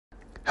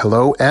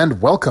Hello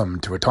and welcome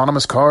to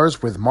Autonomous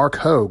Cars with Mark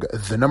Hogue,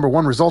 the number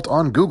one result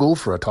on Google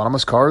for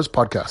autonomous cars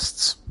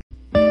podcasts.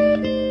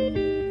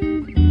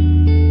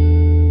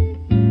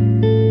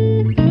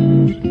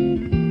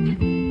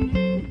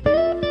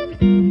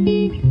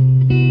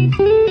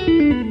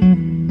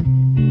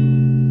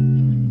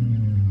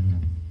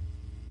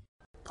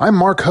 I'm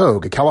Mark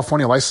Hogue, a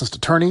California licensed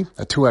attorney,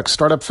 a 2X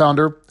startup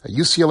founder, a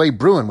UCLA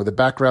Bruin with a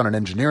background in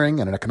engineering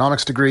and an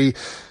economics degree,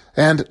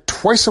 and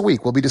twice a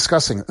week we'll be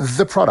discussing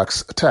the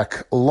products,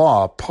 tech,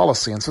 law,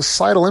 policy, and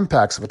societal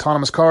impacts of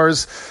autonomous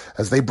cars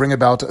as they bring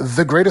about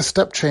the greatest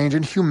step change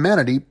in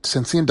humanity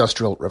since the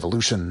Industrial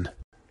Revolution.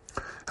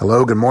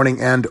 Hello, good morning,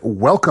 and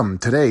welcome.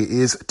 Today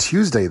is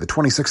Tuesday, the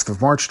 26th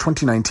of March,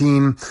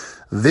 2019.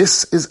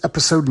 This is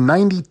episode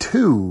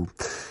 92.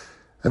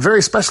 A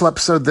very special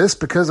episode this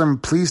because I'm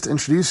pleased to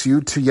introduce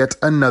you to yet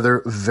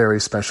another very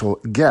special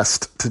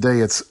guest. Today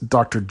it's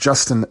Dr.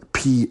 Justin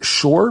P.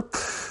 Shore.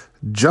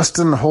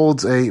 Justin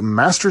holds a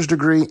master's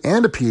degree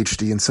and a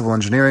PhD in civil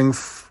engineering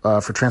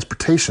for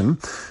transportation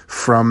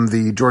from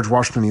the George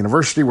Washington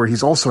University, where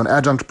he's also an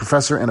adjunct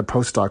professor and a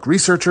postdoc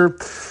researcher.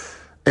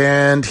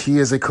 And he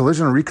is a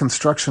collision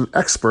reconstruction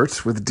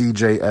expert with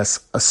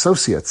DJS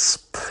Associates.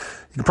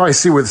 You can probably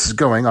see where this is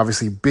going.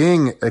 Obviously,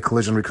 being a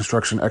collision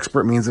reconstruction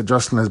expert means that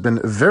Justin has been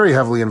very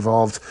heavily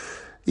involved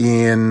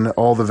in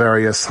all the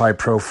various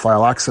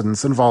high-profile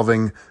accidents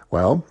involving,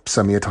 well,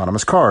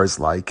 semi-autonomous cars,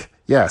 like,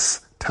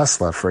 yes,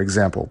 Tesla, for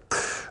example.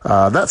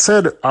 That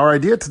said, our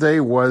idea today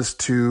was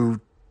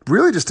to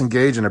really just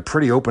engage in a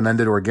pretty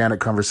open-ended, organic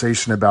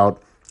conversation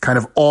about kind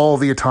of all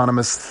the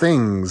autonomous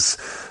things.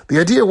 The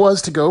idea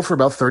was to go for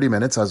about 30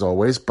 minutes, as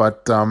always,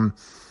 but I'm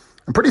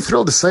pretty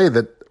thrilled to say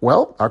that,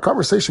 well, our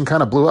conversation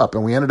kind of blew up,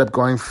 and we ended up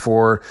going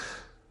for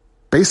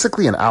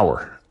basically an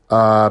hour.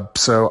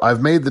 So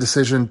I've made the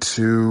decision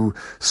to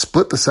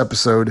split this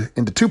episode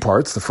into two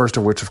parts, the first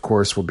of which, of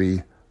course, will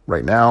be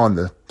right now, and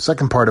the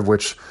second part of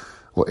which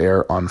will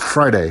air on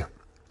Friday.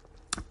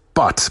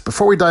 But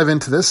before we dive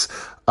into this,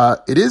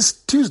 it is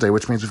Tuesday,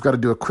 which means we've got to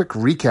do a quick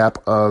recap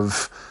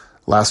of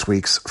last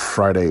week's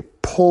Friday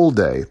poll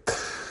day.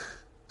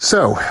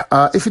 So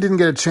if you didn't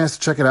get a chance to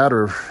check it out,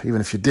 or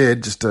even if you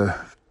did, just to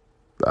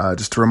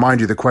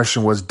remind you, the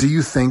question was, do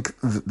you think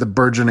the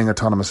burgeoning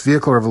autonomous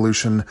vehicle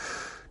revolution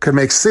could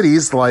make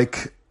cities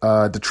like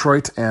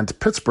Detroit and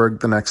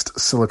Pittsburgh the next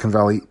Silicon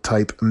Valley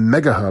type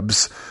mega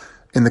hubs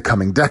in the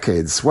coming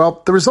decades?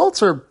 Well, the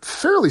results are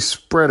fairly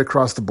spread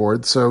across the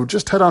board, so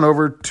just head on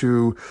over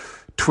to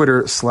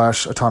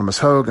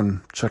Twitter/AutonomousHogue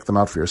and check them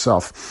out for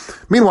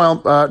yourself.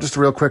 Meanwhile, just a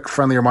real quick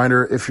friendly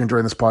reminder, if you're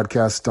enjoying this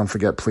podcast, don't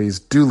forget, please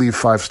do leave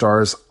 5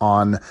 stars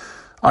on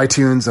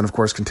iTunes, and of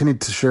course, continue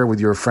to share with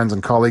your friends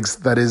and colleagues.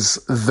 That is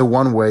the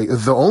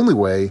only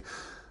way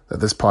that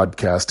this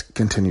podcast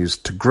continues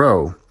to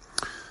grow.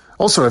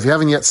 Also, if you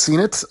haven't yet seen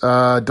it,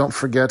 don't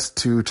forget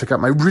to check out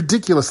my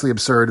ridiculously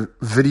absurd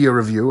video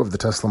review of the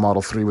Tesla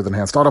Model 3 with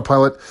enhanced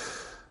autopilot.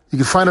 You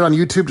can find it on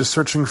YouTube, just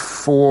searching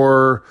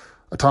for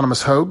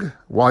Autonomous Hogue.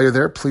 While you're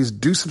there, please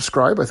do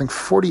subscribe. I think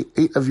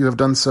 48 of you have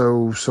done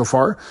so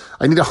far.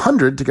 I need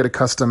 100 to get a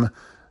custom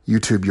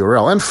YouTube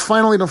URL. And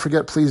finally, don't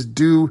forget, please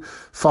do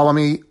follow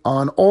me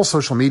on all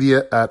social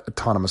media at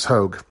Autonomous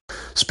Hogue.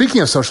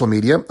 Speaking of social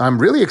media, I'm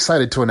really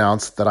excited to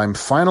announce that I'm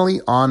finally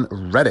on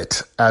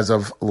Reddit as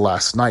of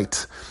last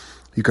night.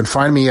 You can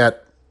find me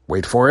at,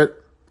 wait for it,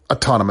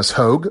 Autonomous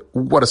Hogue.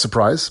 What a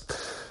surprise.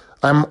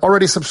 I'm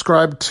already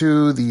subscribed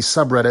to the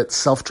subreddit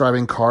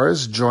Self-Driving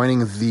Cars,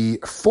 joining the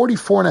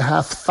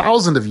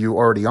 44,500 of you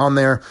already on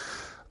there.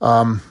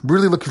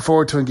 Really looking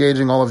forward to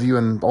engaging all of you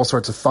in all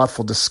sorts of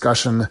thoughtful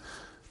discussion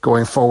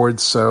going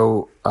forward.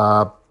 So,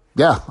 I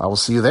will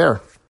see you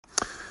there.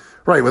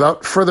 Right,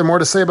 without further more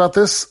to say about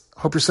this,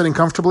 hope you're sitting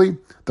comfortably.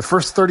 The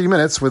first 30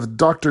 minutes with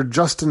Dr.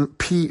 Justin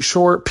P.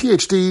 Shore,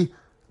 PhD,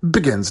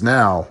 begins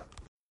now.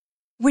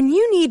 When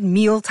you need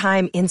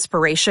mealtime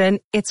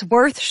inspiration, it's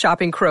worth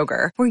shopping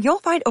Kroger, where you'll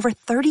find over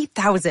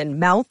 30,000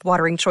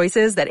 mouth-watering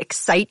choices that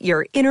excite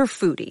your inner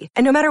foodie.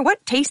 And no matter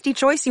what tasty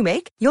choice you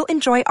make, you'll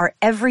enjoy our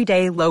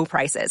everyday low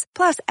prices,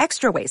 plus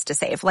extra ways to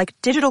save, like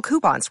digital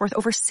coupons worth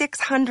over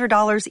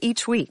 $600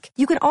 each week.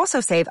 You can also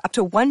save up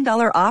to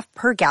 $1 off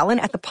per gallon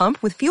at the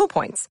pump with fuel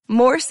points.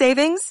 More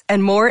savings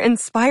and more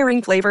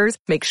inspiring flavors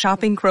make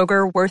shopping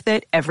Kroger worth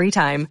it every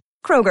time.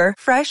 Kroger,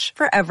 fresh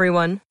for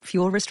everyone.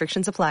 Fuel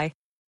restrictions apply.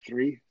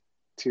 3,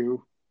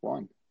 2,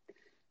 1.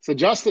 So,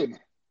 Justin,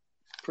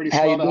 pretty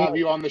swell to have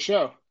you on the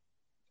show.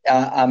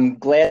 I'm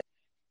glad.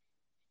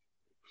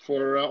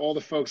 For all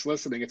the folks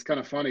listening, it's kind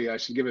of funny. I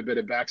should give a bit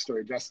of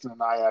backstory. Justin and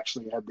I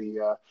actually had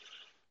the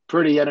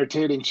pretty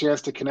entertaining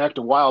chance to connect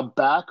a while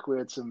back. We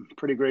had some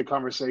pretty great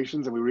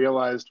conversations, and we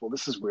realized, well,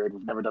 this is weird.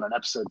 We've never done an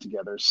episode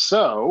together.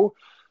 So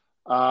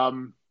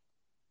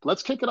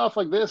let's kick it off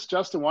like this.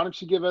 Justin, why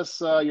don't you give us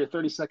your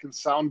 30-second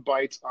sound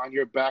bite on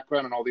your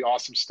background and all the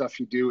awesome stuff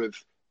you do with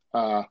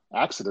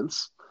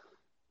accidents.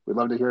 We'd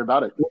love to hear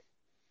about it.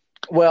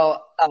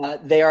 Well,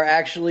 they are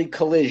actually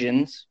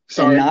collisions.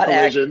 Sorry, not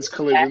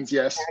collisions,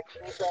 yes.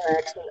 Accidents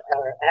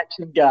are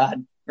action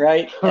God,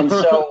 right? And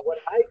so what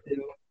I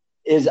do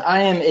is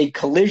I am a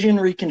collision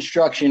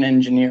reconstruction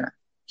engineer.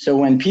 So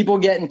when people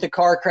get into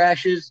car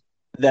crashes,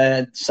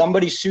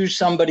 somebody sues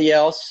somebody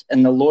else,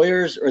 and the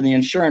lawyers or the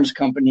insurance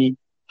company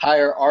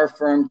hire our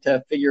firm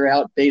to figure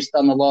out, based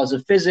on the laws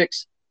of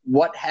physics,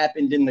 what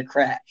happened in the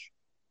crash.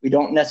 We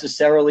don't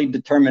necessarily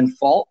determine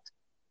fault,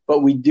 but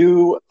we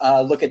do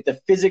look at the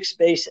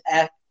physics-based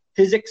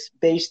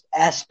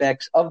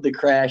aspects of the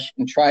crash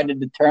and try to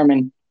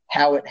determine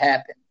how it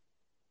happened.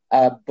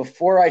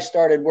 Before I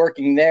started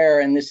working there,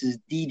 and this is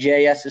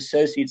DJS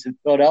Associates in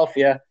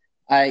Philadelphia,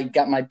 I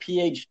got my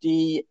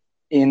PhD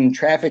in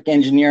traffic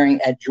engineering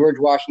at George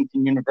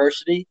Washington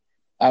University,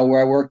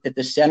 where I worked at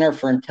the Center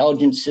for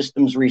Intelligent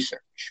Systems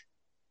Research.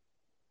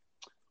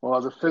 Well,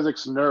 as a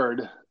physics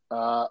nerd,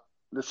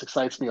 this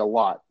excites me a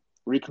lot.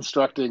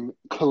 Reconstructing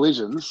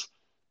collisions,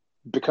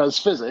 because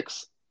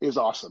physics is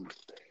awesome.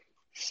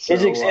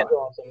 Physics is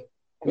awesome.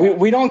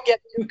 We don't get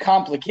too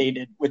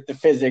complicated with the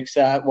physics.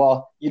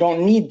 You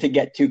don't need to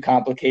get too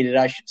complicated,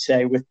 I should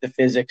say, with the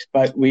physics,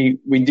 but we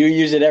do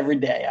use it every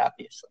day,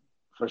 obviously.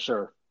 For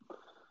sure.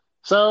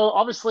 So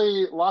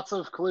obviously lots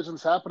of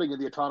collisions happening in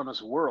the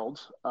autonomous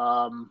world.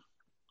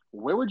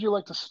 Where would you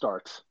like to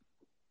start?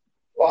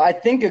 Well, I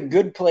think a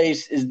good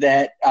place is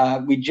that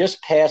we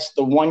just passed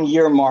the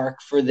 1-year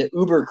mark for the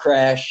Uber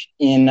crash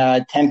in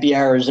Tempe,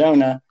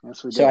 Arizona.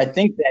 Yes, we did. So I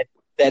think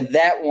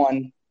that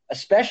one,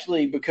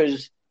 especially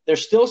because there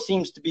still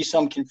seems to be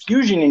some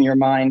confusion in your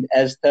mind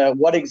as to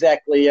what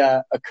exactly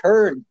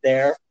occurred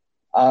there.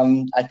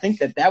 I think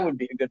that would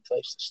be a good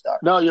place to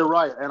start. No, you're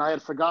right. And I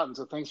had forgotten.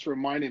 So thanks for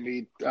reminding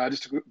me.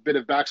 Just a bit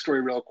of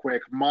backstory real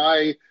quick.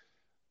 My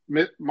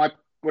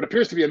what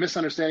appears to be a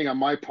misunderstanding on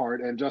my part,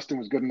 and Justin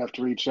was good enough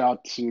to reach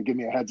out to give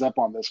me a heads up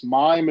on this.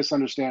 My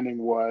misunderstanding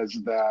was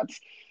that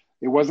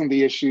it wasn't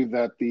the issue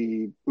that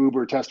the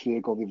Uber test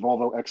vehicle, the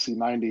Volvo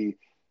XC90,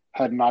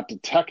 had not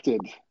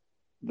detected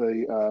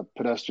the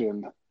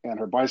pedestrian and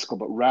her bicycle,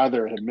 but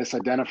rather had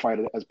misidentified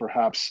it as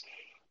perhaps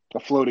a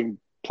floating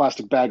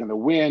plastic bag in the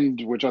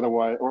wind, which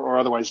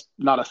otherwise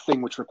not a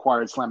thing which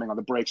required slamming on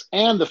the brakes,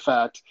 and the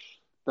fact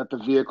that the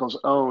vehicle's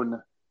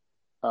own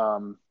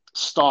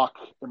stock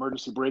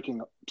emergency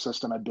braking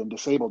system had been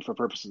disabled for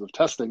purposes of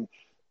testing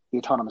the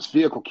autonomous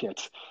vehicle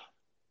kit.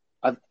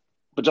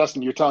 But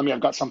Justin, you're telling me I've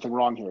got something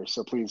wrong here,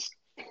 so please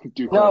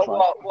do clarify.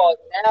 No, well,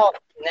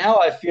 now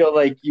I feel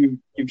like you've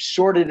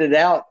sorted it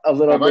out a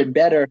little bit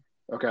better.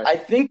 Okay. I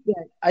think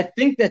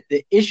that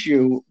the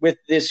issue with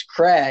this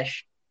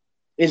crash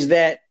is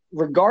that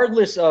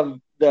regardless of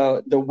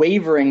the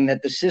wavering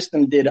that the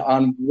system did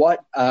on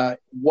what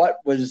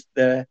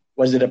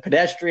was it a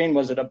pedestrian?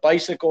 Was it a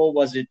bicycle?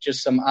 Was it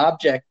just some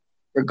object?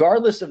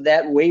 Regardless of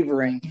that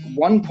wavering,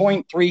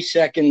 1.3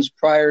 seconds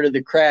prior to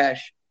the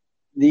crash,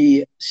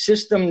 the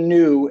system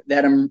knew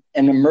that an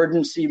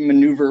emergency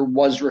maneuver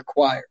was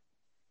required.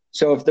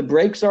 So if the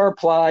brakes are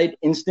applied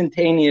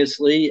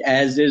instantaneously,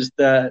 as is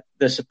the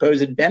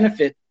supposed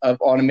benefit of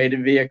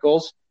automated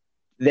vehicles,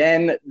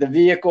 then the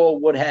vehicle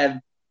would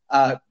have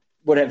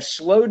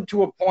slowed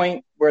to a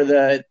point where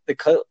the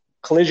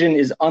collision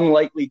is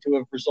unlikely to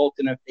have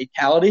resulted in a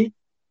fatality,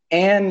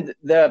 and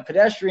the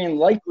pedestrian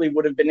likely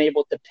would have been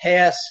able to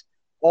pass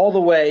all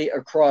the way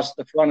across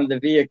the front of the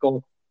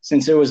vehicle,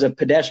 since it was a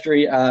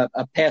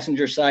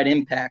passenger side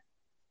impact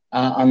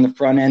on the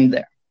front end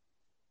there.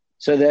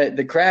 So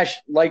the crash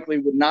likely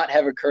would not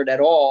have occurred at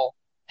all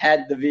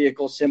had the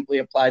vehicle simply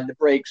applied the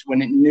brakes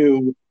when it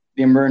knew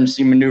the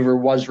emergency maneuver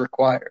was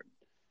required.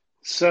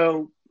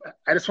 So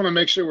I just want to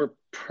make sure we're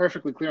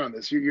perfectly clear on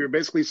this. You're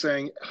basically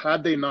saying,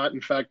 had they not,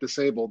 in fact,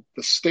 disabled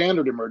the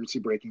standard emergency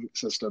braking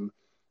system,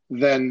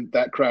 then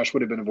that crash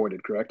would have been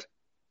avoided, correct?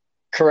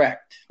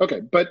 Correct. Okay,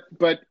 but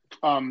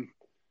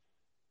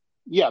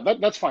yeah,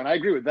 that's fine. I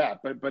agree with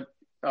that. But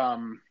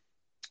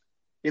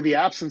in the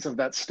absence of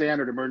that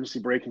standard emergency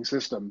braking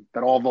system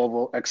that all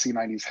Volvo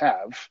XC90s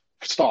have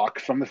stock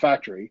from the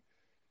factory,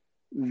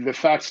 the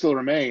fact still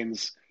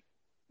remains.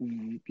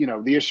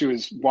 The issue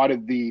is, why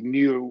did the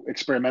new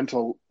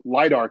experimental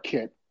LiDAR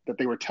kit that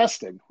they were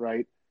testing,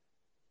 right?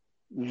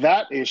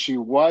 That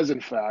issue was, in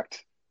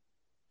fact,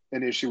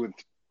 an issue with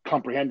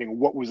comprehending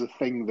what was the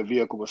thing the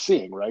vehicle was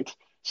seeing, right?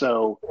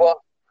 So,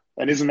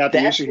 and isn't that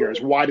the issue here?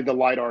 Is why did the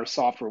LiDAR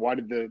software, why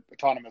did the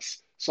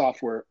autonomous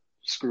software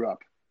screw up?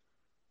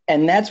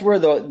 And that's where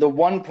the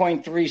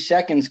 1.3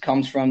 seconds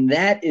comes from.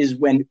 That is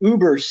when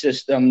Uber's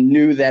system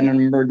knew that an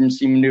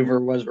emergency maneuver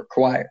was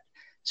required.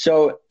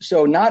 So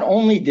not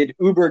only did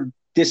Uber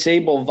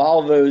disable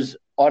Volvo's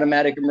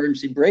automatic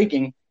emergency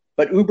braking,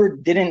 but Uber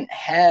didn't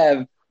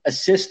have a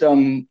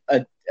system,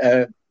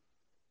 the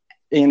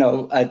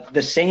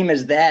same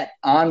as that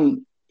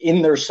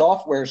in their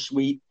software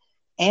suite,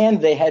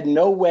 and they had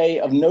no way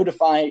of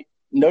notifying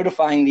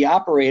the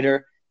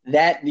operator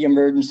that the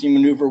emergency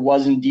maneuver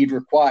was indeed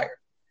required.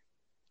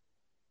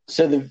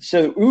 So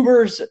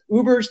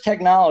Uber's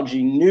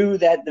technology knew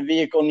that the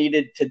vehicle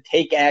needed to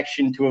take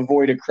action to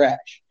avoid a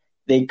crash.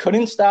 They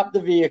couldn't stop the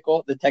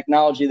vehicle, the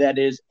technology that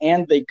is,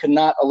 and they could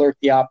not alert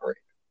the operator.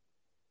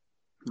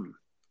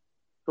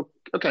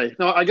 Okay,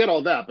 no, I get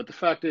all that, but the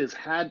fact is,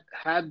 had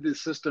the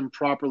system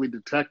properly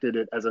detected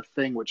it as a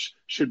thing which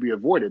should be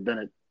avoided, then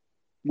it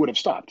would have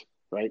stopped,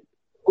 right?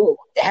 Well,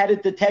 had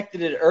it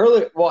detected it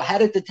earlier,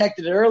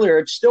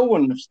 it still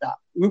wouldn't have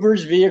stopped.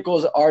 Uber's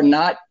vehicles are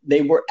not,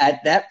 they were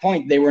at that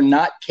point, they were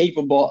not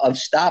capable of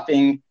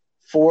stopping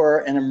for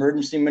an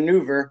emergency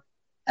maneuver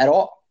at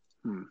all.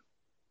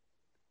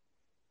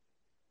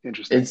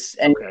 Interesting.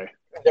 Okay.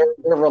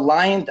 They're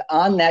reliant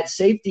on that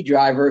safety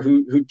driver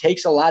who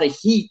takes a lot of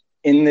heat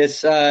in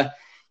this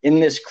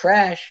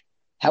crash.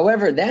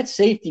 However, that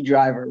safety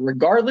driver,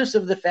 regardless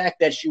of the fact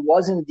that she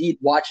was indeed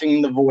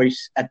watching the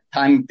voice at the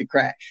time of the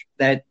crash,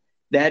 that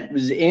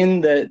was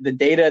in the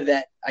data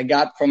that I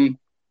got from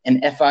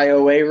an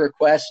FIOA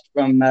request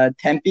from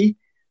Tempe.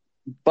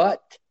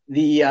 But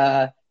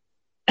the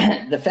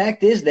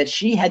fact is that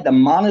she had to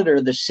monitor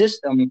the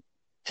system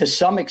to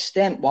some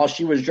extent while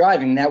she was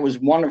driving. That was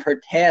one of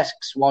her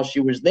tasks while she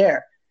was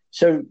there.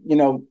 So,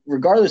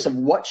 regardless of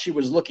what she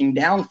was looking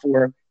down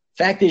for,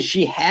 fact is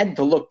she had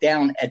to look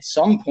down at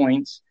some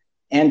points,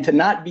 and to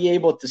not be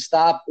able to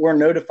stop or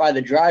notify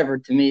the driver,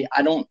 to me,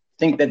 I don't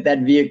think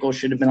that vehicle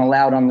should have been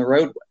allowed on the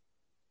roadway.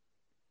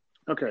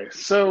 Okay,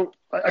 so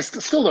I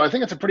still, though, I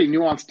think it's a pretty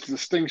nuanced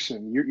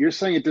distinction. You're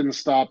saying it didn't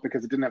stop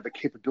because it didn't have the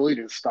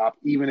capability to stop,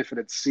 even if it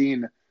had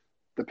seen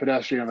the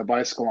pedestrian on the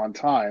bicycle on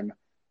time.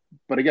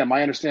 But again,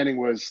 my understanding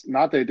was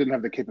not that it didn't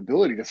have the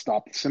capability to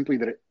stop, simply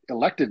that it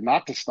elected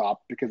not to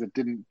stop because it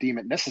didn't deem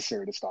it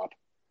necessary to stop.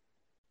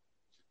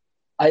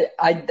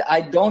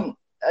 I don't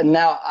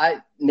now.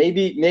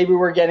 Maybe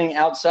we're getting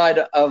outside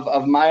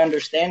of my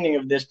understanding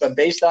of this, but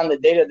based on the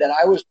data that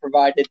I was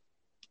provided,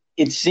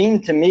 it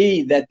seemed to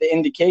me that the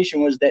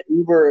indication was that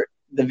Uber,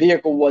 the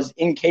vehicle, was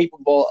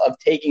incapable of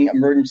taking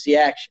emergency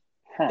action.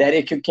 That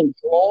it could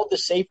control the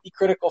safety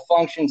critical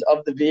functions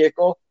of the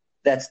vehicle.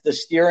 That's the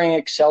steering,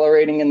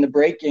 accelerating, and the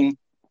braking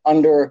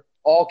under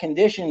all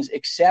conditions,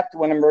 except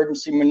when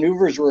emergency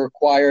maneuvers were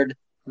required.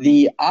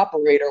 The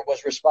operator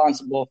was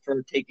responsible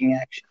for taking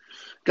action.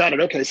 Got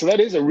it. Okay, so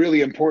that is a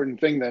really important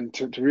thing then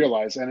to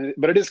realize,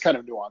 but it is kind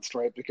of nuanced,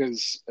 right?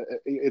 Because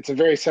it's a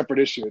very separate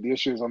issue. The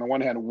issue is, on the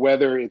one hand,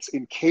 whether it's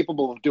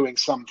incapable of doing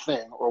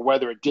something or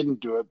whether it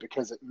didn't do it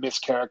because it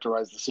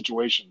mischaracterized the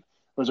situation.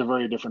 Those are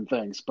very different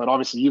things. But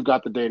obviously, you've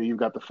got the data, you've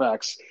got the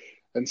facts,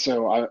 and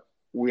so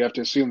we have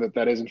to assume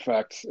that is in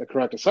fact a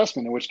correct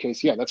assessment. In which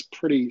case, yeah, that's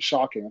pretty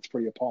shocking. That's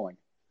pretty appalling.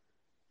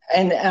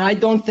 And I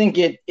don't think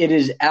it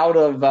is out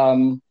of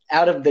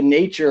the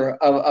nature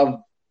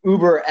of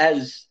Uber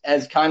as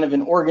kind of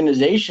an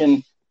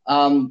organization.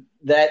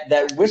 That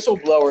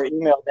whistleblower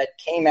email that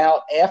came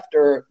out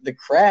after the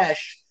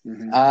crash,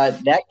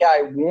 that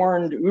guy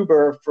warned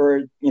Uber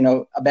for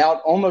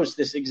about almost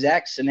this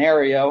exact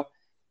scenario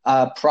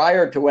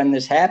prior to when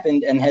this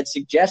happened, and had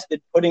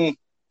suggested putting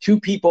two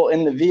people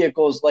in the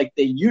vehicles like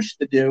they used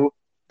to do,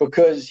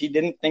 because he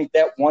didn't think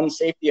that one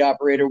safety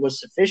operator was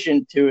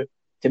sufficient to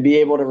be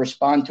able to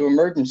respond to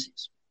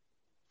emergencies.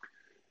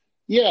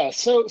 Yeah,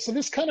 so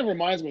this kind of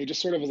reminds me,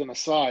 just sort of as an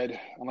aside,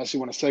 unless you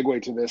want to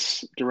segue to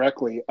this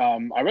directly,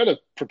 I read a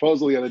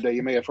proposal the other day,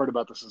 you may have heard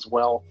about this as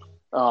well,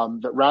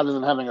 that rather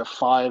than having the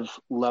 5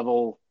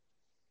 levels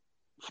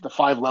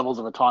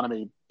of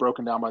autonomy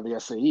broken down by the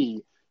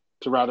SAE,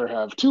 to rather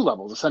have 2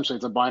 levels. Essentially,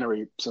 it's a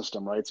binary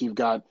system, right? So you've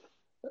got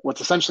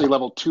what's essentially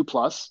level 2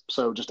 plus,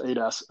 so just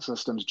ADAS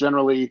systems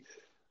generally,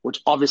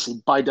 which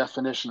obviously by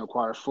definition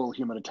require full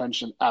human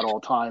attention at all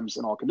times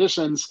in all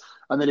conditions.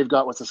 And then you've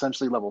got what's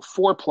essentially level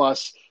 4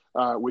 plus,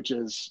 which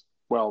is,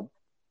 driverless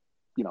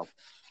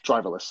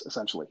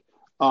essentially.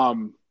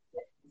 Well,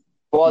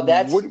 what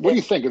do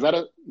you think? Is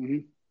that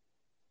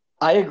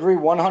I agree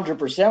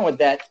 100% with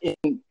that.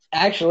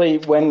 Actually,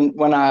 when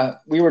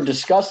we were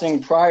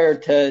discussing prior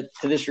to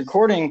this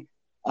recording,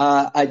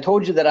 I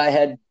told you that I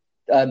had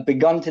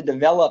begun to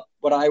develop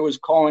what I was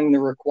calling the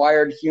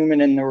required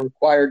human and the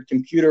required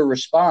computer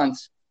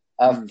response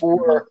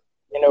for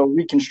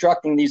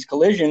reconstructing these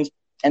collisions.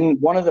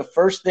 And one of the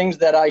first things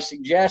that I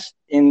suggest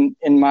in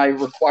my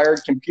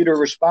required computer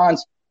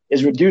response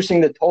is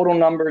reducing the total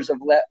numbers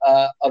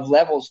of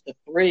levels to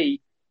 3: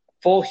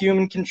 full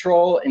human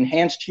control,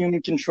 enhanced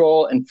human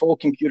control, and full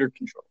computer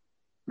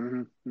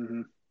control.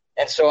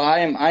 And so I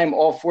am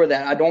all for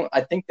that.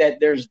 I think that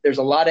there's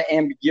a lot of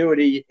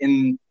ambiguity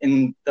in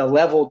the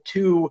level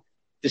 2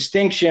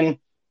 distinction,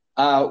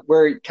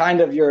 where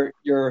kind of you're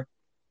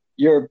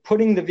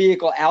putting the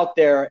vehicle out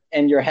there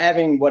and you're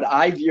having what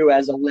I view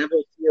as a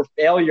level 4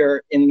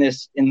 failure in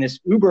this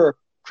Uber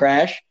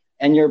crash,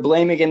 and you're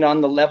blaming it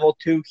on the level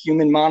 2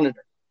 human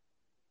monitor.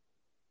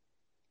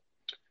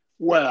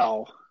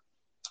 Well,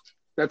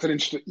 that's an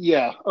interesting.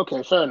 Yeah.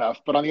 Okay. Fair enough.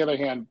 But on the other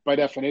hand, by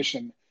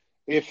definition,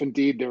 if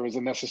indeed there is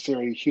a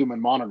necessary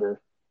human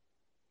monitor,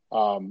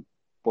 well,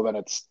 then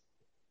it's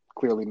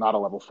clearly not a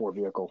level 4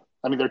 vehicle.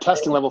 I mean, they're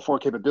testing level 4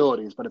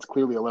 capabilities, but it's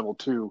clearly a level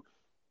 2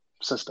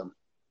 system.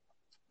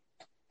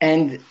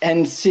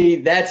 And see,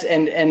 that's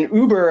and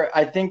Uber,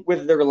 I think,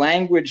 with their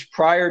language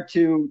prior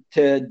to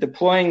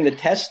deploying the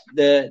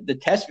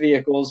test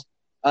vehicles,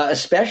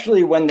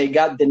 especially when they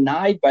got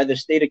denied by the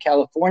state of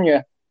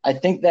California. I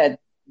think that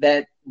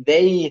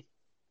they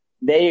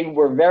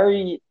were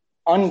very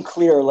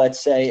unclear, let's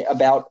say,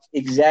 about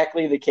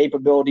exactly the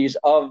capabilities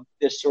of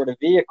this sort of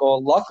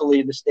vehicle.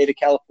 Luckily, the state of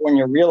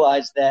California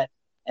realized that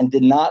and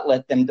did not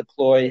let them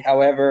deploy.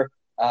 However,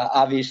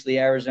 obviously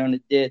Arizona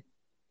did.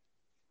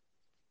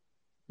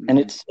 And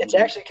it's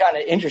actually kind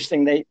of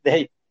interesting.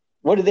 They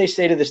what do they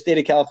say to the state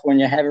of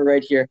California? I have it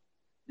right here.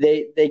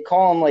 They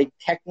call them like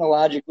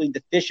technologically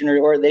deficient,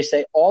 or they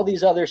say all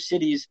these other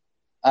cities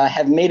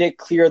have made it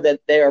clear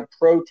that they are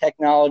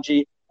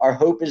pro-technology. Our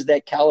hope is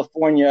that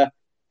California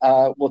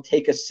will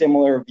take a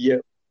similar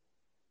view.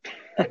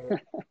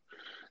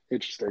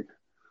 Interesting.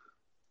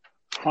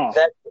 Huh.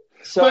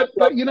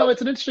 But you know,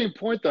 it's an interesting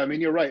point, though. I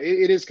mean, you're right.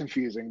 It is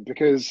confusing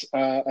because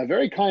a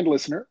very kind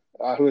listener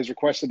who has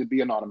requested to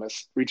be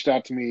anonymous reached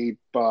out to me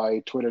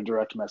by Twitter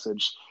direct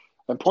message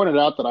and pointed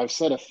out that I've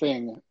said a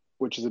thing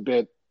which is a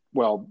bit,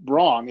 well,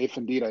 wrong, if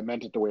indeed I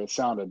meant it the way it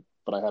sounded,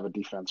 but I have a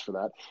defense for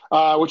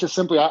that, which is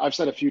simply I've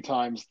said a few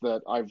times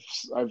that I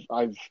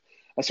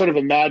sort of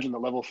imagine that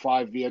level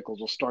 5 vehicles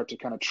will start to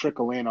kind of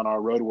trickle in on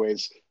our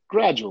roadways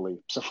gradually.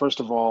 So first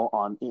of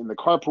all, in the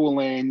carpool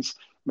lanes,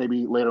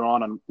 maybe later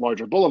on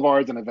larger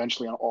boulevards, and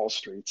eventually on all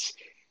streets.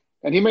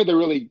 And he made the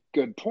really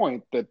good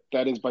point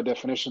that is by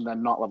definition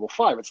then not level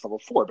 5, it's level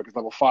 4, because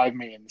level 5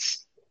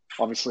 means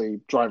obviously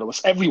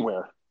driverless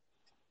everywhere.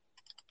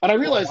 And I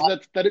realize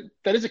that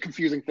is a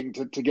confusing thing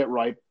to get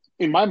right.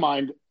 In my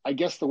mind, I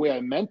guess the way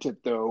I meant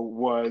it, though,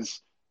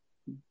 was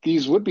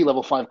these would be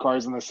level 5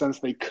 cars in the sense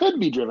they could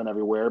be driven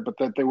everywhere, but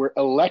that they were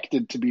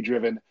elected to be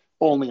driven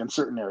only in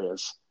certain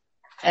areas.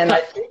 And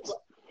I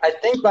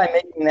think by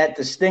making that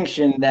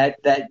distinction that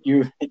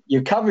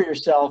you cover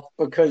yourself,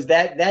 because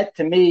that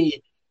to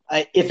me,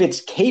 if it's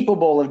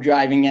capable of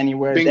driving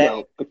anywhere,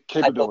 bingo, the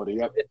capability.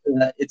 Yep.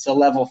 It's a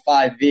level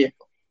 5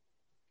 vehicle.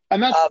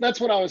 And that's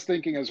what I was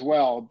thinking as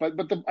well. But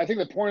I think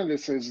the point of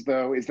this is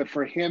that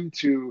for him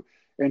to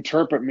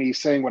interpret me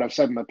saying what I've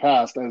said in the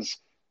past as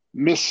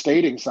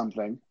misstating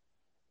something,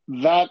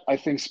 that I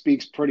think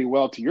speaks pretty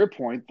well to your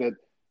point that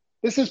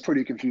this is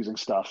pretty confusing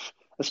stuff,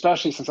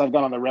 especially since I've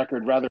gone on the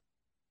record rather.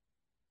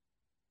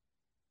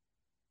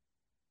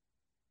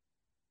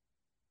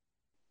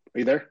 Are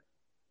you there?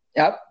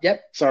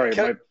 Yep. Sorry, I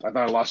thought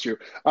I lost you.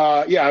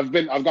 Yeah, I've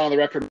gone on the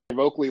record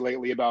vocally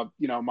lately about,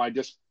 you know, my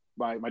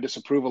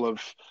disapproval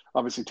of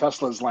obviously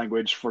Tesla's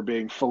language for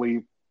being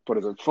fully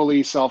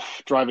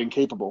self-driving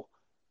capable.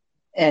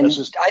 And that's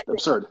just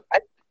absurd.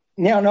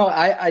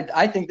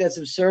 I think that's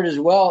absurd as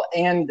well.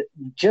 And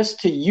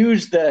just to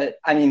use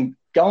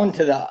going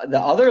to the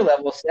other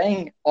level,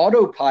 saying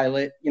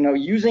autopilot, you know,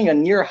 using a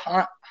near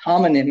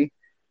homonym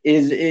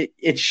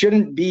it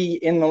shouldn't be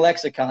in the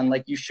lexicon.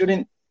 Like, you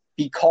shouldn't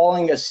be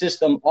calling a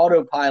system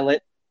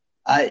autopilot.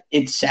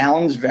 It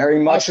sounds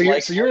very much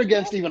so you're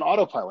against even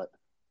autopilot.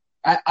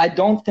 I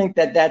don't think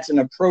that's an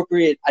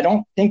appropriate. I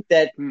don't think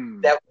that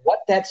what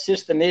that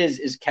system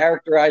is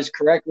characterized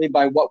correctly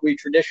by what we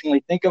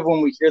traditionally think of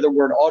when we hear the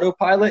word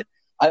autopilot.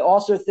 I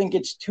also think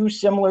it's too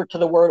similar to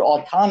the word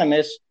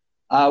autonomous,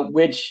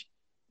 which,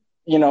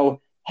 you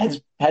know,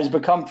 has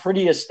become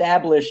pretty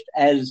established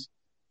as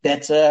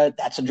that's a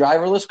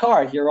driverless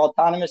car. If you're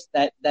autonomous,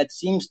 that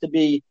seems to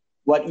be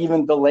what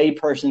even the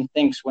layperson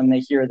thinks when they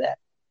hear that.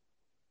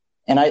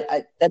 And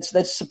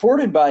that's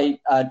supported by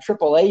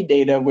AAA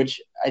data,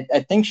 which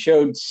I think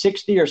showed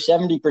 60 or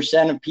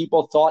 70% of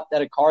people thought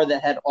that a car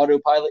that had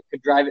autopilot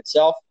could drive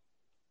itself.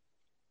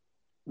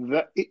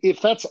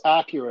 If that's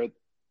accurate,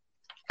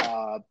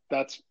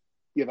 that's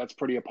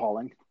pretty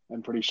appalling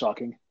and pretty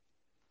shocking.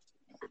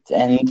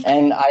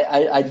 And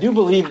I do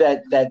believe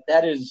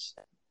that is,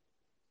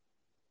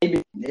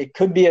 maybe it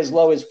could be as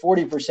low as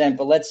 40%,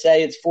 but let's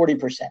say it's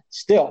 40%.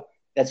 Still,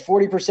 that's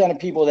 40% of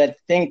people that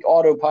think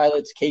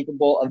autopilot's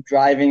capable of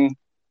driving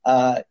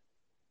them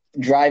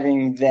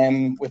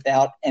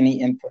without any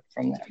input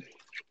from them.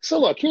 So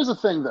look, here's the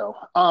thing, though.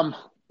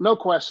 No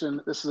question,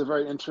 this is a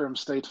very interim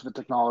state for the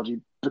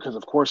technology, because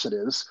of course it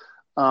is.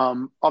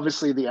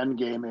 Obviously, the end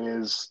game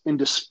is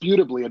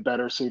indisputably a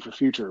better, safer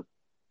future,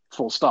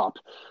 full stop.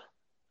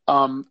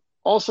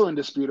 Also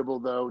indisputable,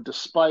 though,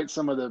 despite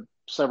some of the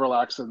several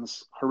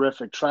accidents,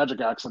 horrific,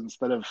 tragic accidents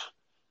that have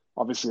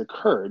obviously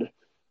occurred,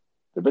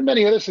 there have been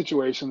many other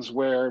situations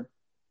where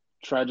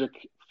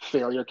tragic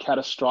failure,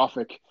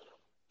 catastrophic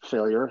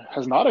failure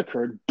has not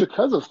occurred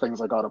because of things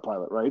like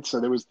autopilot, right?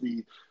 So there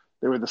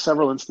were the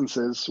several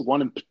instances,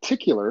 one in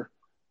particular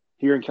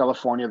here in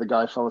California, the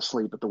guy fell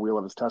asleep at the wheel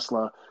of his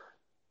Tesla,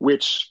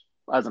 which,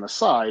 as an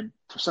aside,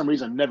 for some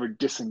reason never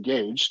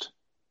disengaged,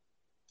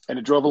 and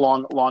it drove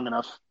along long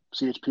enough.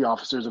 CHP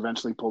officers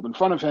eventually pulled in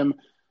front of him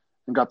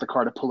and got the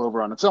car to pull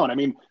over on its own. I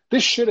mean,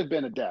 this should have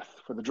been a death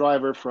for the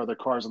driver, for other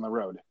cars on the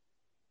road.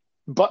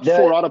 But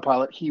for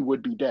autopilot, he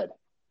would be dead.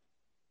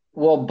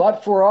 Well,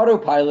 but for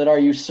autopilot, are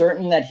you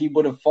certain that he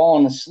would have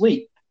fallen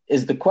asleep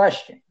is the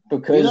question.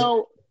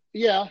 Because,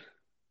 yeah.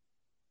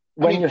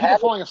 People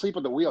falling asleep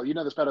at the wheel, you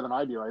know this better than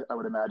I do, I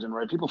would imagine,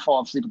 right? People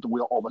fall asleep at the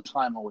wheel all the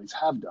time, always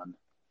have done.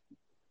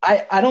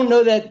 I don't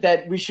know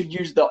that we should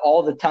use the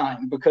all the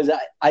time, because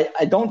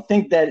I don't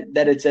think that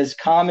it's as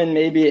common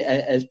maybe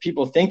as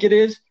people think it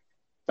is.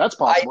 That's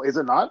possible, is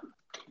it not?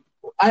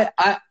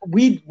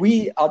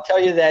 I'll tell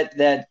you that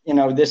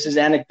this is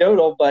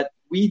anecdotal, but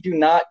we do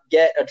not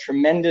get a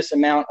tremendous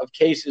amount of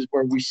cases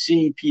where we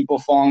see people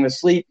falling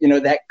asleep.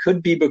 That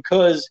could be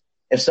because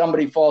if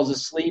somebody falls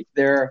asleep,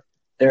 there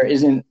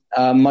isn't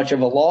much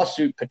of a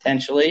lawsuit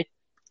potentially.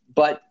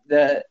 But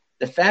the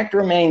fact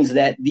remains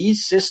that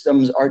these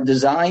systems are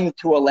designed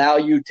to allow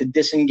you to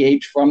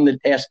disengage from the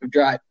task of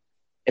driving.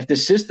 If the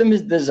system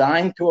is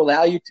designed to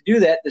allow you to do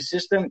that, the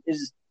system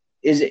is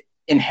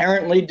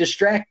inherently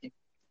distracting.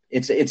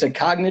 It's a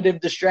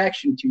cognitive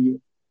distraction to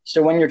you.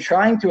 So when you're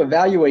trying to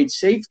evaluate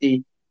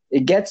safety,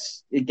 it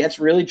gets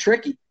really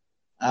tricky.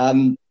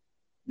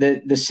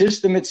 The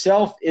system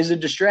itself is a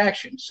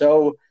distraction.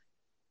 So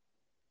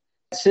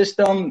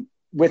system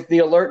with the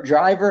alert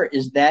driver,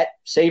 is that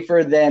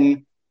safer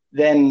than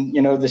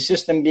the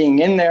system being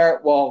in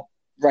there? Well,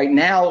 right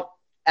now,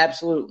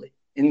 absolutely.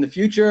 In the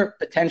future,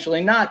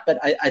 potentially not. But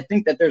I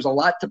think that there's a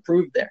lot to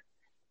prove there.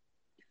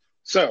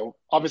 So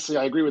obviously,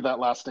 I agree with that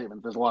last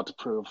statement. There's a lot to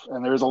prove,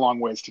 and there is a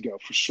long ways to go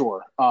for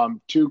sure.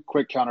 Two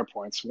quick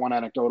counterpoints, one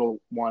anecdotal,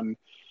 one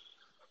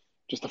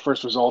just the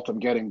first result I'm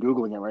getting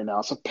Googling it right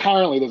now. So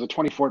apparently there's a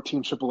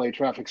 2014 AAA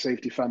Traffic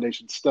Safety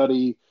Foundation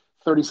study.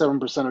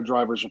 37% of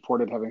drivers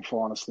reported having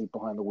fallen asleep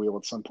behind the wheel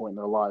at some point in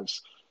their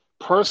lives.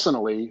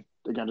 Personally,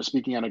 again, just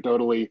speaking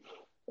anecdotally,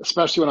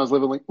 especially when I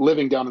was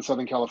living down in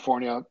Southern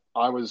California,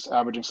 I was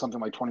averaging something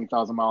like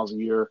 20,000 miles a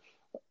year.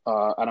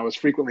 And I was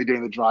frequently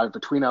doing the drive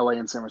between LA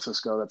and San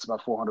Francisco. That's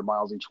about 400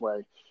 miles each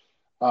way.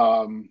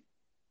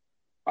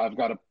 I've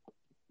got a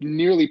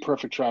nearly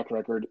perfect track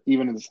record,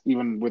 even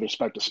with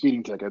respect to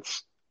speeding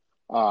tickets.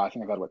 I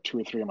think I've had 2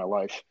 or 3 in my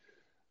life,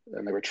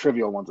 and they were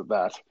trivial ones at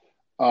that.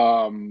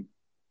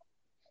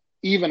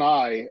 Even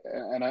I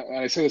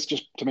say this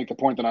just to make the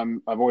point that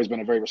I've always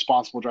been a very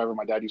responsible driver.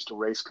 My dad used to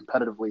race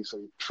competitively, so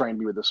he trained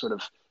me with this sort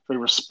of very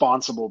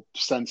responsible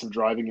sense of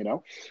driving.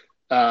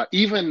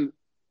 Even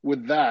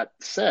with that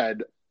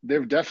said, there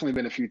have definitely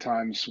been a few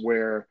times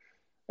where,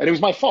 and it was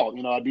my fault,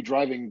 I'd be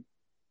driving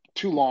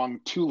too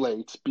long, too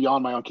late,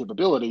 beyond my own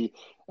capability.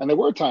 And there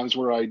were times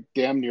where I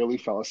damn nearly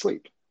fell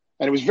asleep.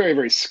 And it was very,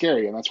 very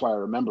scary. And that's why I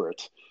remember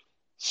it.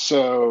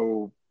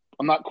 So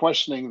I'm not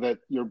questioning that.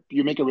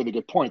 You make a really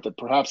good point that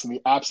perhaps in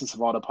the absence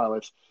of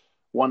autopilot,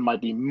 one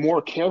might be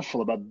more careful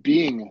about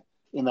being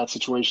in that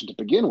situation to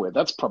begin with.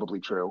 That's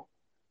probably true.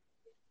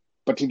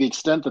 But to the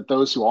extent that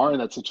those who are in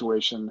that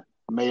situation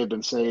may have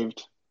been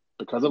saved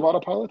because of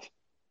autopilot,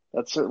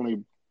 that's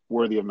certainly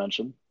worthy of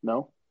mention.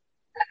 No?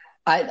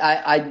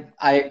 I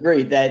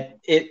agree that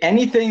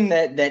anything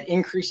that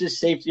increases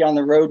safety on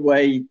the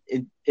roadway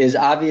is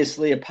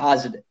obviously a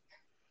positive.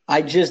 I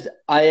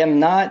am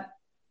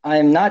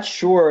not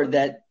sure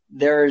that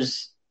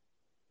there's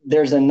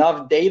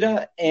enough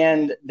data,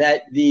 and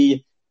that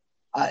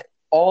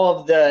all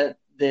of the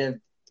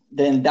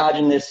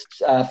endogenous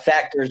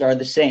factors are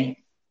the same,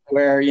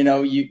 where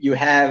you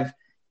have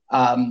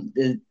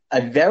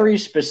a very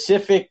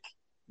specific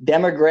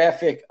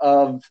demographic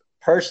of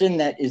person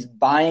that is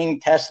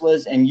buying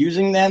Teslas and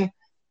using them.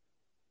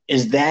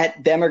 Is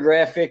that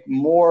demographic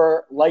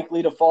more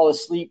likely to fall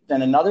asleep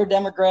than another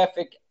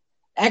demographic?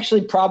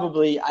 Actually,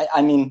 probably.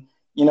 I mean,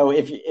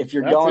 if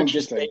you're going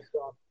just based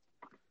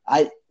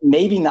on,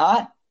 maybe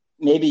not,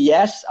 maybe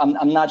yes.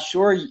 I'm not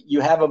sure.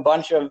 You have a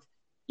bunch of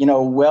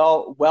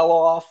well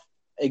off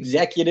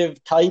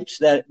executive types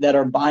that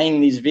are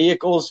buying these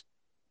vehicles.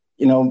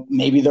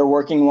 Maybe they're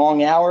working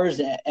long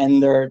hours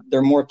and they're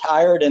more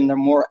tired and they're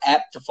more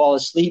apt to fall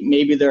asleep.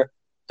 Maybe they're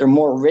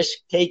more risk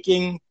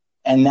taking,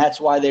 and that's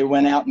why they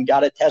went out and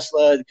got a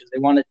Tesla, because they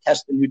want to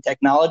test the new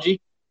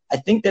technology. I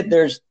think that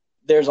there's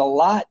a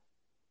lot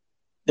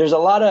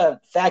of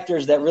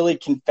factors that really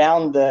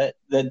confound the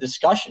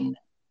discussion.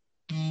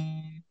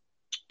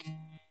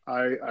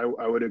 I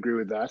would agree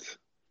with that.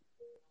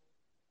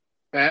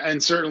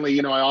 And certainly,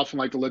 I often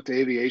like to look to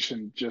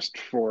aviation just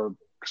for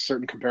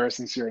certain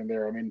comparisons here and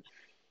there. I mean,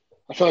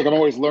 I feel like I'm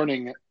always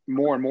learning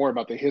more and more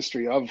about the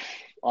history of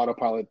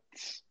autopilot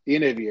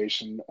in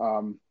aviation.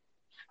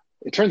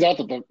 It turns out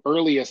that the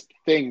earliest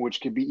thing,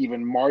 which could be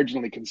even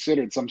marginally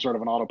considered some sort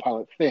of an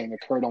autopilot thing,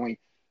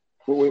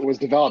 was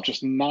developed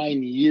just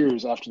 9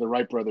 years after the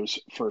Wright brothers'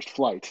 first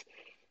flight.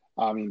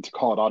 I mean, to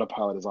call it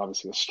autopilot is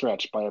obviously a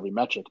stretch by every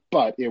metric,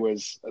 but it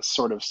was a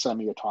sort of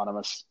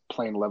semi-autonomous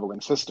plane leveling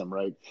system,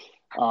 right?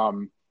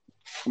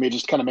 It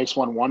just kind of makes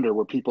one wonder,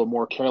 were people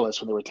more careless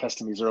when they were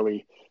testing these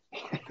early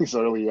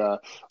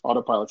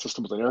autopilot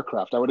systems on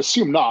aircraft? I would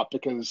assume not,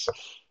 because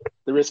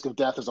the risk of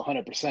death is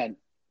 100%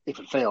 if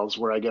it fails,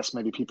 where I guess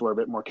maybe people are a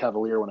bit more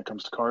cavalier when it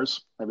comes to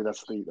cars. Maybe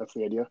that's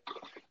the idea.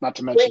 Not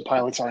to mention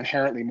pilots are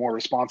inherently more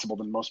responsible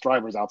than most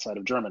drivers outside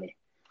of Germany.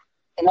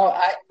 And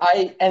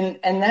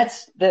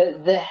that's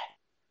the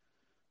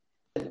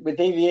with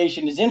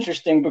aviation is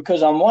interesting,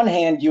 because on one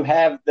hand you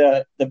have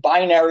the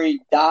binary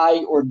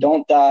die or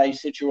don't die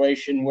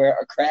situation, where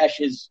a crash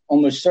is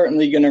almost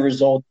certainly going to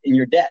result in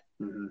your death.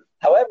 Mm-hmm.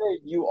 However,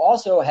 you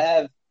also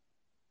have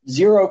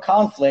zero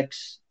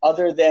conflicts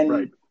other than,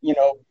 right.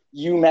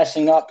 You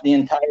messing up the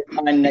entire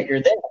time that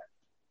you're there.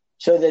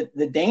 So that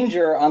the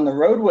danger on the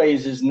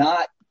roadways is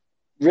not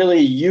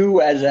really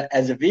you as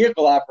a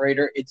vehicle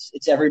operator.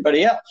 It's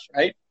everybody else,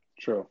 right?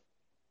 True.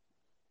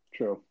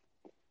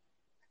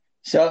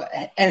 So,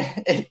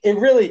 and it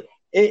really,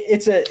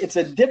 it's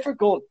a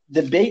difficult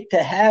debate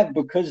to have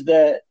because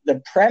the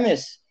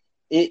premise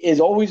is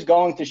always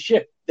going to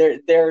shift.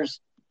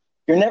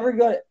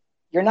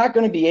 You're not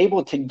going to be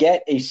able to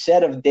get a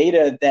set of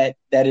data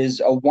that is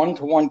a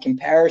one-to-one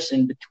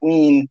comparison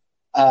between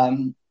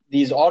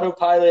these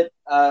autopilot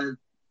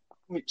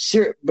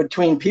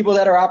between people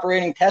that are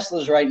operating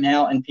Teslas right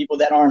now and people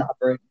that aren't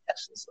operating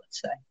Teslas,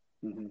 let's say.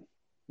 Mm-hmm.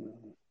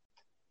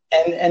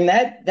 Mm-hmm. And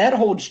that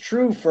holds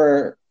true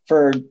for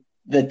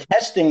the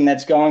testing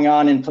that's going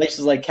on in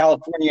places like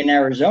California and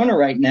Arizona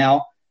right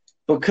now,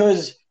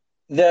 because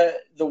the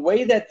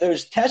way that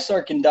those tests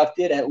are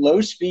conducted at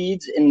low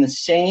speeds in the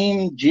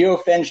same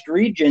geofenced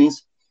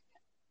regions,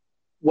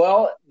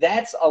 well,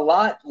 that's a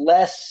lot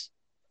less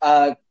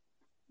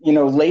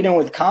laden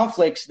with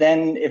conflicts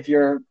than if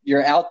you're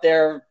out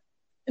there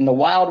in the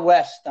Wild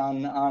West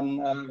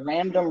on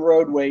random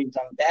roadways,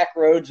 on back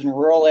roads in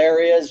rural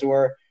areas,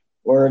 or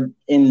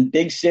in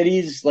big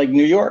cities like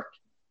New York.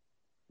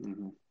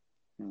 Mm-hmm.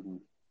 Mm-hmm.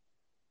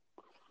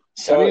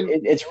 So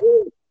it's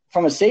really,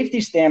 from a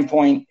safety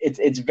standpoint,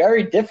 it's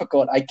very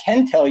difficult. I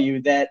can tell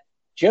you that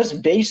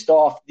just based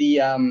off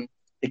the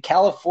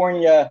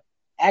California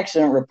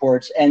accident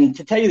reports, and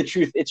to tell you the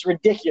truth, it's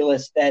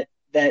ridiculous that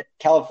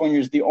California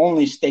is the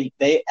only state.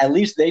 At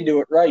least they do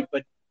it right.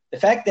 But the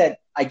fact that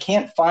I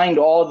can't find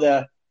all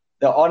the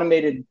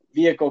automated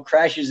vehicle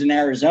crashes in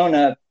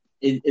Arizona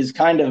is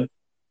kind of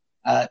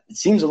it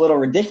seems a little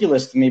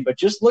ridiculous to me. But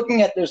just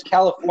looking at those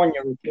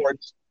California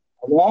reports,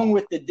 along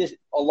with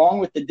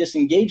the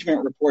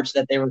disengagement reports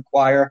that they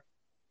require,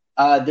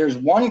 there's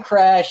one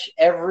crash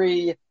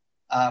every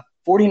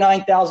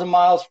 49,000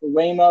 miles for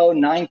Waymo,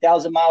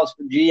 9,000 miles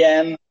for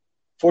GM,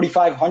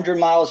 4,500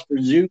 miles for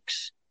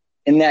Zoox.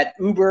 In that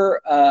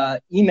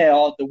Uber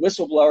email, the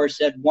whistleblower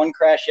said one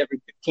crash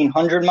every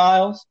 1,500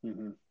 miles.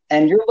 Mm-hmm.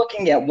 And you're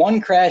looking at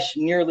one crash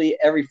nearly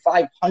every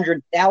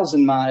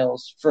 500,000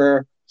 miles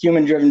for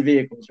human-driven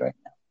vehicles right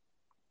now.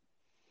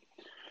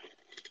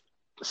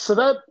 So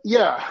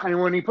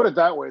when you put it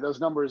that way, those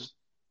numbers,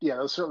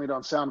 those certainly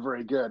don't sound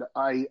very good.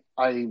 I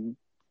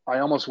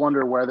almost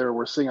wonder whether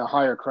we're seeing a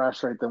higher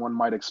crash rate than one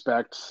might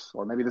expect,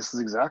 or maybe this is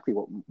exactly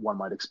what one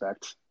might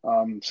expect,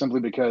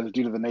 simply because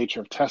due to the nature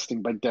of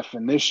testing, by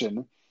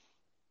definition,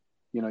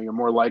 you're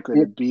more likely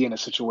to be in a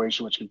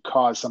situation which could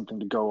cause something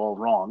to go all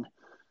wrong.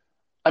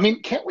 I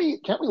mean, can't we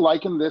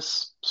liken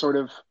this this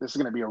is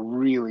going to be a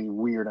really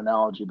weird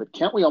analogy, but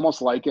can't we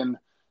almost liken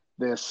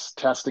this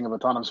testing of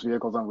autonomous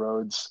vehicles on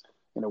roads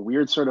in a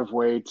weird sort of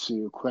way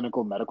to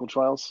clinical medical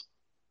trials?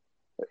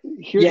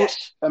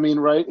 Yes. I mean,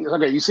 right?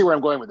 Okay, you see where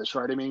I'm going with this,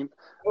 right? I mean,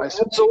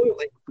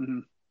 absolutely. Mm-hmm.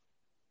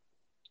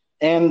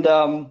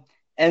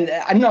 And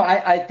I know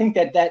I think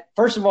that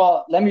first of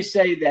all, let me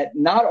say that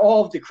not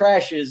all of the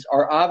crashes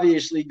are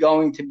obviously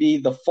going to be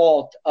the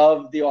fault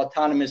of the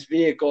autonomous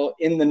vehicle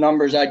in the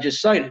numbers I just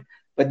cited.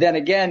 But then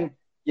again,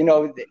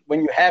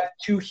 when you have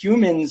two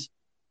humans,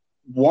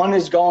 one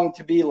is going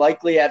to be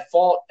likely at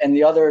fault and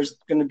the other is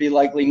going to be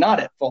likely not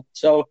at fault.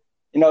 So,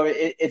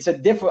 it's a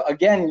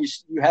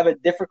you have a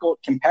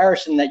difficult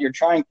comparison that you're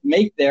trying to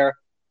make there.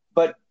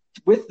 But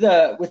with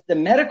the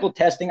medical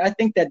testing, I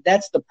think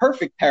that's the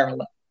perfect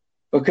parallel,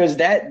 because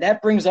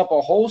that brings up a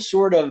whole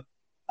sort of,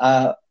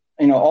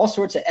 all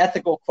sorts of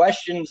ethical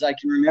questions. I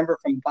can remember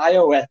from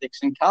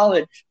bioethics in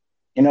college,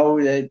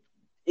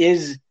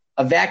 is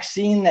a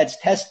vaccine that's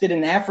tested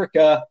in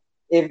Africa,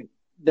 if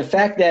the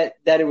fact that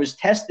it was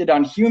tested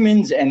on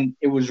humans and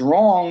it was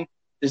wrong,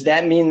 does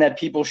that mean that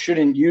people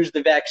shouldn't use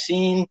the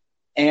vaccine?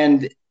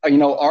 And,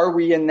 are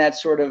we in that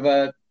sort of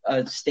a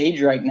stage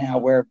right now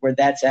where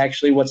that's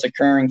actually what's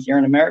occurring here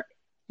in America?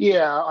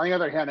 Yeah. On the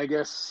other hand, I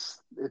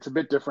guess it's a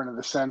bit different in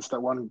the sense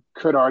that one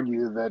could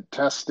argue that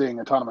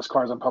testing autonomous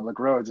cars on public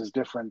roads is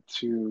different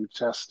to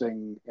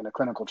testing in a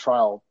clinical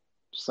trial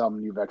some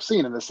new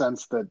vaccine, in the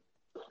sense that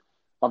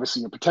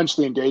obviously you're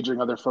potentially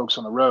engaging other folks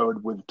on the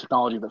road with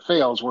technology that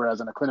fails, whereas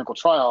in a clinical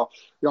trial,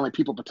 the only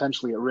people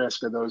potentially at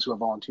risk are those who have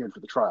volunteered for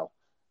the trial.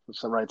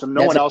 So, right. So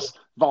no one else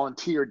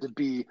volunteered to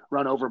be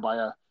run over by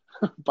a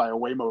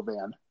Waymo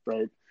van,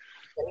 right?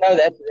 No,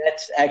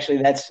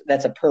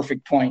 that's a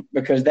perfect point,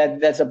 because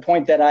that's a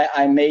point that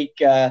I make.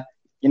 That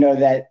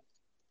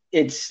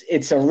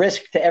it's a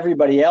risk to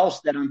everybody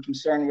else that I'm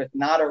concerned with,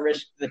 not a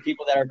risk to the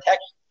people that are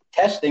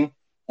testing.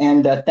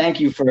 And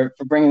thank you for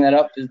bringing that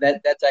up, because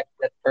that's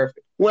perfect.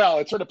 Well,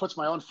 it sort of puts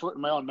my own foot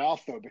in my own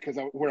mouth, though, because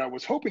where I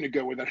was hoping to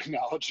go with that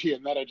analogy,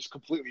 and then I just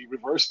completely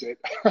reversed it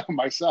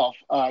myself,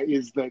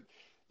 is that,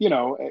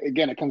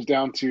 again, it comes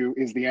down to,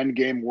 is the end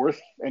game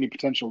worth any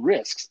potential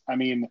risks? I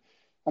mean,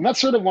 and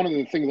that's sort of one of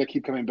the things I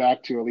keep coming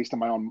back to, at least in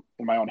my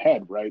own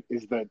head, right?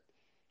 Is that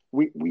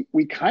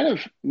we kind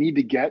of need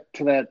to get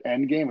to that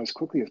end game as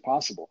quickly as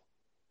possible.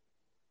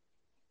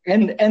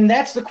 And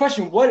that's the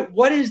question.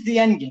 What is the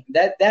end game?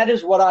 That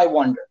is what I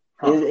wonder.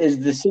 Is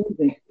the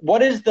season?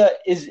 What is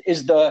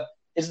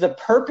the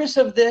purpose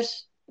of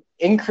this?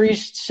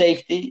 Increased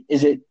safety?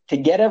 Is it to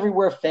get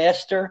everywhere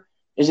faster?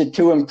 Is it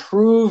to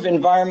improve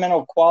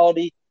environmental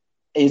quality?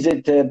 Is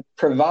it to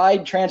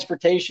provide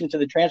transportation to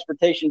the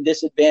transportation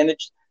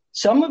disadvantaged?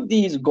 Some of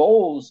these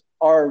goals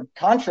are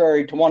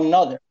contrary to one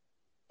another,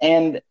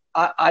 and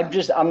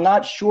I'm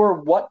not sure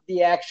what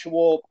the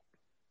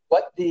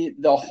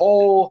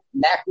whole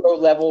macro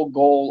level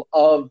goal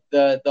of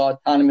the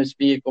autonomous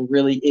vehicle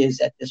really is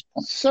at this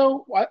point.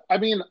 So, I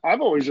mean,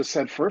 I've always just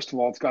said, first of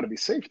all, it's got to be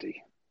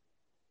safety.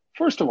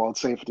 First of all,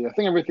 it's safety. I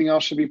think everything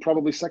else should be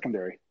probably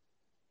secondary.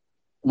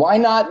 Why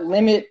not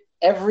limit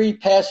every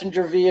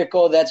passenger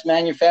vehicle that's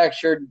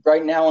manufactured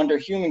right now under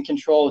human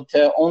control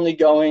to only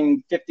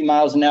going 50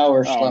 miles an hour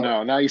or slower? Oh,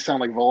 no. Now you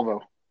sound like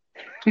Volvo.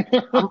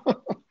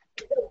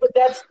 But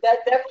that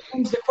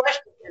becomes the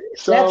question.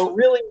 If that's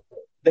really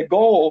the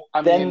goal,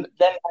 then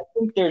I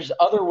think there's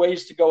other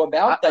ways to go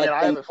about that.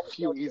 I have a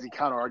few easy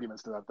counter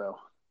arguments to that, though.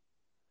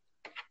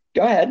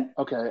 Go ahead.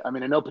 Okay. I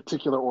mean, in no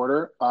particular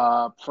order.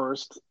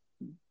 First,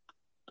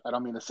 I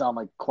don't mean to sound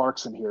like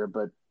Clarkson here,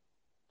 but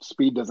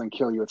speed doesn't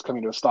kill you. It's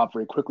coming to a stop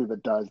very quickly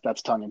that does.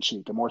 That's tongue in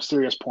cheek. A more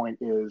serious point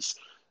is,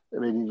 I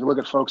mean, if you look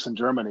at folks in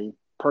Germany,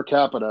 per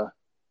capita,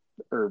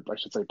 or I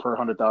should say per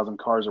 100,000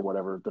 cars or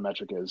whatever the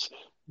metric is,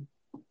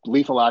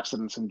 lethal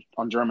accidents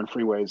on German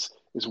freeways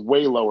is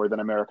way lower than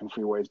American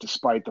freeways,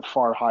 despite the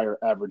far higher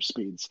average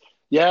speeds.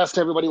 Yes,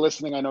 to everybody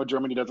listening, I know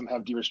Germany doesn't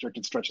have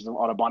de-restricted stretches of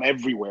Autobahn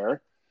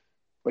everywhere,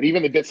 but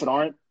even the bits that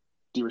aren't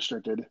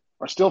de-restricted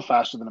are still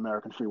faster than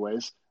American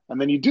freeways. And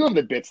then you do have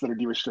the bits that are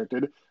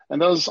de-restricted,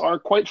 and those are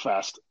quite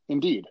fast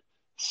indeed.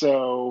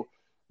 So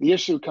the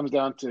issue comes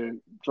down to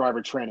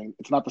driver training.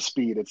 It's not the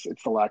speed,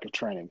 it's the lack of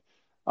training.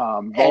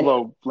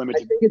 Volvo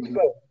limited. I think it's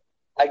good.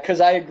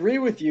 Because I agree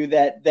with you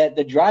that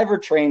the driver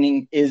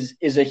training is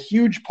a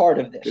huge part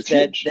of this. It's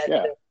huge.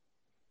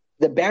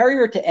 The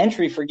barrier to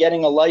entry for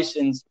getting a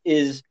license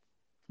is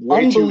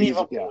way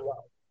unbelievable. Too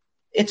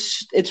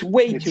easy, It's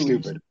way too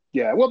stupid. easy.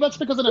 Yeah, well, that's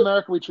because in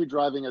America we treat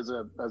driving as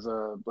a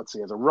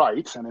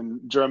right, and in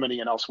Germany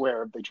and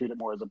elsewhere they treat it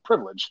more as a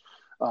privilege.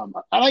 And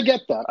I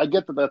get that. I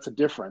get that that's a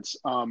difference.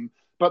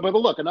 But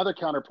look, another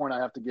counterpoint I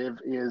have to give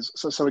is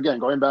so again,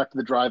 going back to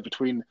the drive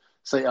between,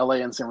 say, LA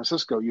and San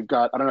Francisco, you've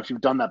got, I don't know if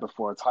you've done that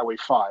before, it's Highway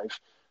 5.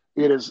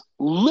 It is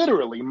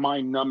literally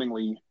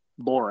mind-numbingly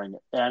boring,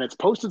 and it's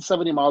posted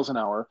 70 miles an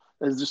hour.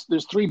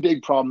 There's three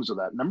big problems with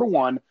that. Number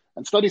one,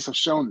 and studies have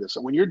shown this,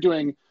 that when you're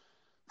doing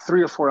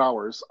 3 or 4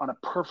 hours on a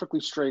perfectly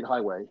straight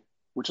highway,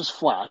 which is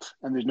flat,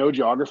 and there's no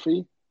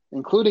geography,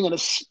 including and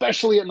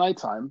especially at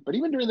nighttime, but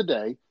even during the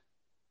day,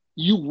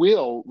 you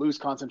will lose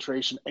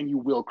concentration and you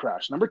will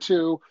crash. Number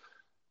two,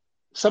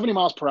 70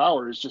 miles per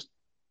hour is just,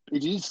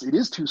 it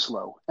is too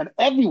slow. And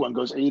everyone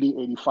goes 80,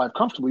 85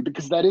 comfortably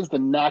because that is the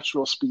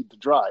natural speed to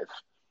drive.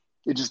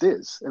 It just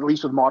is, at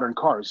least with modern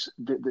cars.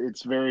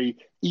 It's very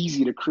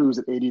easy to cruise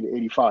at 80 to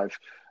 85.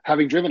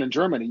 Having driven in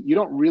Germany, you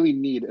don't really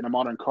need in a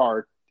modern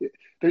car.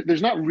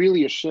 There's not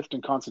really a shift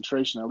in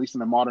concentration, at least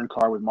in a modern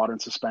car with modern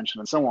suspension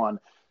and so on.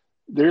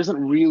 There isn't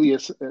really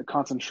a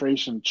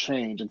concentration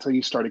change until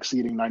you start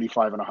exceeding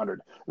 95 and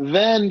 100.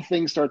 Then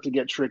things start to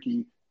get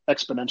tricky,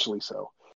 exponentially so.